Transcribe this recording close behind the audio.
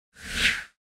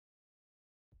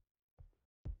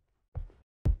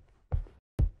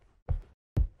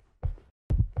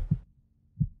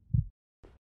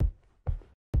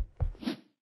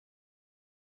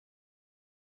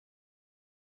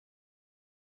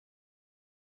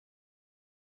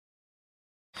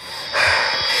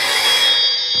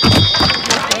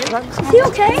drugs. Is he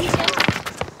okay?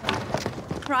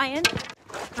 Ryan?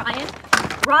 Ryan?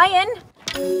 Ryan?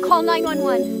 Call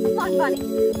 911. Come on, buddy.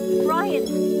 Ryan.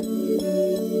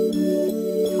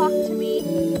 Talk to me.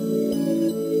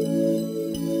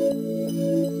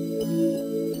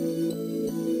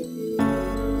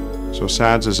 So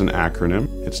SADS is an acronym.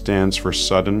 It stands for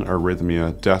Sudden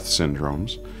Arrhythmia Death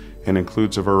Syndromes and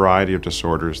includes a variety of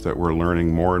disorders that we're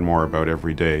learning more and more about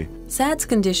every day. SADS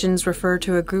conditions refer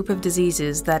to a group of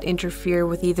diseases that interfere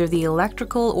with either the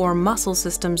electrical or muscle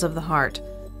systems of the heart.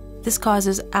 This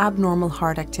causes abnormal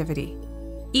heart activity.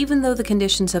 Even though the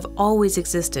conditions have always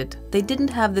existed, they didn't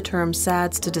have the term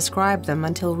SADS to describe them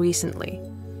until recently.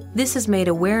 This has made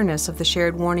awareness of the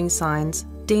shared warning signs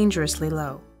dangerously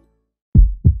low.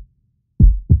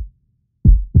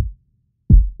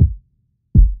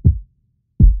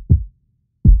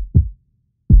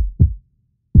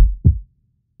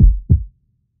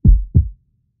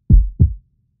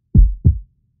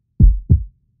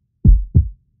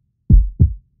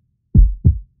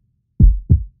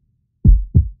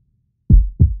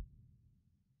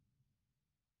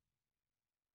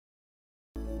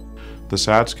 The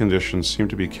SADS conditions seem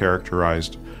to be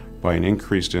characterized by an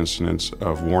increased incidence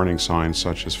of warning signs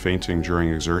such as fainting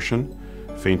during exertion,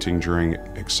 fainting during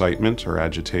excitement or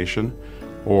agitation,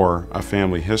 or a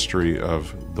family history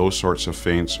of those sorts of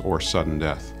faints or sudden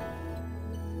death.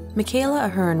 Michaela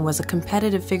Ahern was a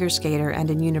competitive figure skater and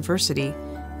in university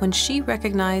when she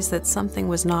recognized that something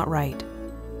was not right.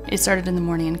 It started in the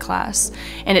morning in class,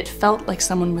 and it felt like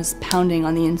someone was pounding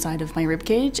on the inside of my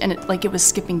ribcage, and it was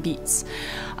skipping beats.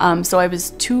 So I was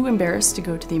too embarrassed to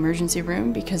go to the emergency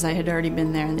room because I had already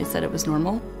been there and they said it was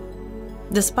normal.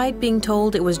 Despite being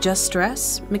told it was just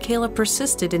stress, Michaela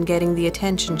persisted in getting the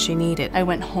attention she needed. I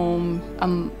went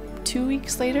home 2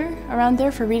 weeks later, around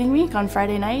there, for reading week on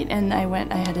Friday night, and I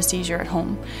had a seizure at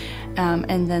home.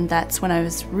 And then that's when I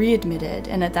was readmitted,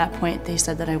 and at that point they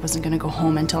said that I wasn't going to go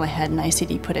home until I had an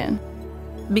ICD put in.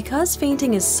 Because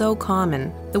fainting is so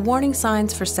common, the warning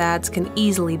signs for SADS can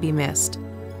easily be missed.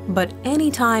 But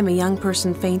any time a young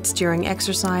person faints during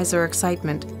exercise or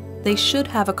excitement, they should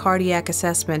have a cardiac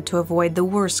assessment to avoid the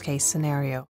worst-case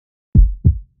scenario.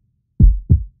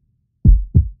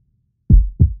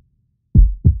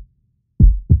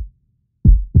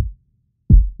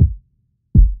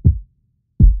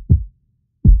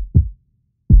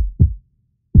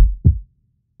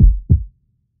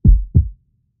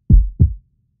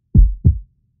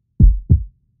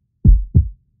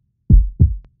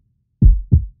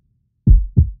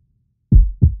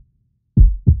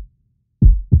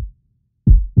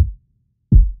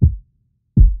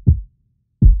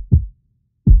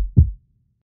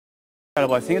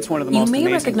 I think it's one of the most You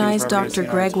may recognize Dr.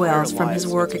 Greg Wells from his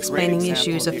work explaining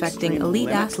issues affecting elite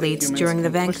athletes during the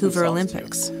Vancouver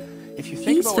Olympics.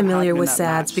 He's familiar with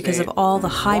SADS because of all the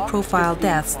high-profile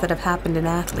deaths that have happened in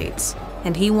athletes,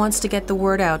 and he wants to get the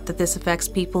word out that this affects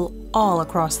people all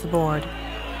across the board.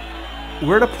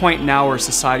 We're at a point now where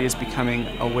society is becoming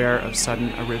aware of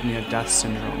sudden arrhythmia death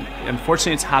syndrome.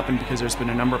 Unfortunately, it's happened because there's been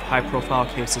a number of high-profile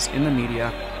cases in the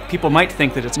media. People might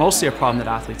think that it's mostly a problem that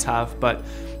athletes have, but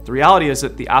the reality is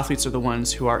that the athletes are the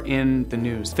ones who are in the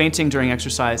news. Fainting during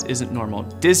exercise isn't normal.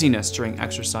 Dizziness during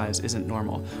exercise isn't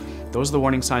normal. Those are the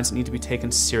warning signs that need to be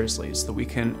taken seriously so that we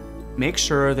can make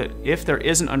sure that if there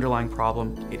is an underlying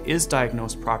problem, it is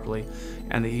diagnosed properly,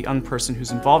 and the young person who's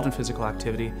involved in physical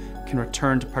activity can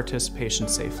return to participation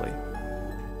safely.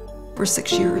 For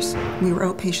 6 years, we were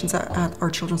outpatients at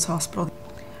our children's hospital.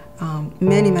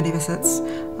 Many visits,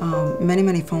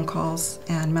 many phone calls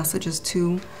and messages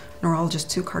to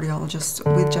neurologists, to cardiologists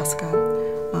with Jessica.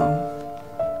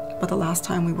 But the last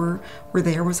time we were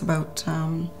there was about,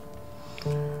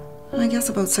 I guess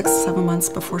about 6 or 7 months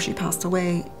before she passed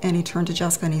away, and he turned to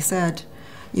Jessica and he said,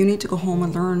 "You need to go home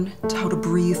and learn how to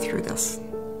breathe through this."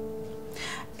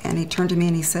 And he turned to me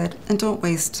and he said, "And don't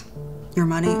waste your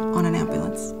money on an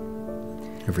ambulance."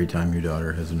 Every time your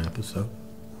daughter has an episode?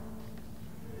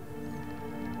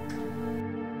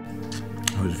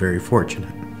 I was very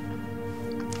fortunate.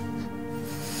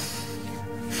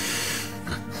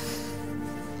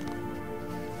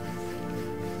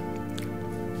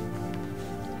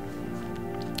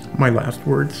 My last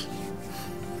words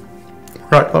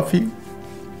were, "I love you."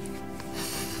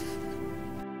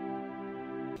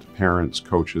 Parents,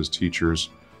 coaches, teachers,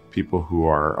 people who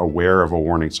are aware of a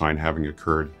warning sign having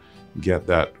occurred, get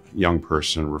that young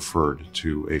person referred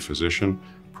to a physician,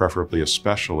 preferably a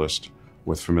specialist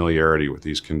with familiarity with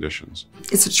these conditions.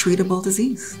 It's a treatable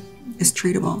disease. It's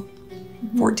treatable.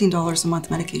 $14 a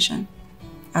month medication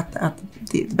at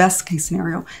the best case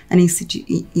scenario, and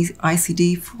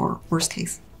ICD for worst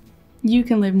case. You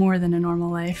can live more than a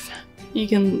normal life. You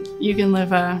can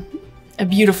live a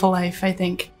beautiful life, I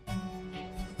think.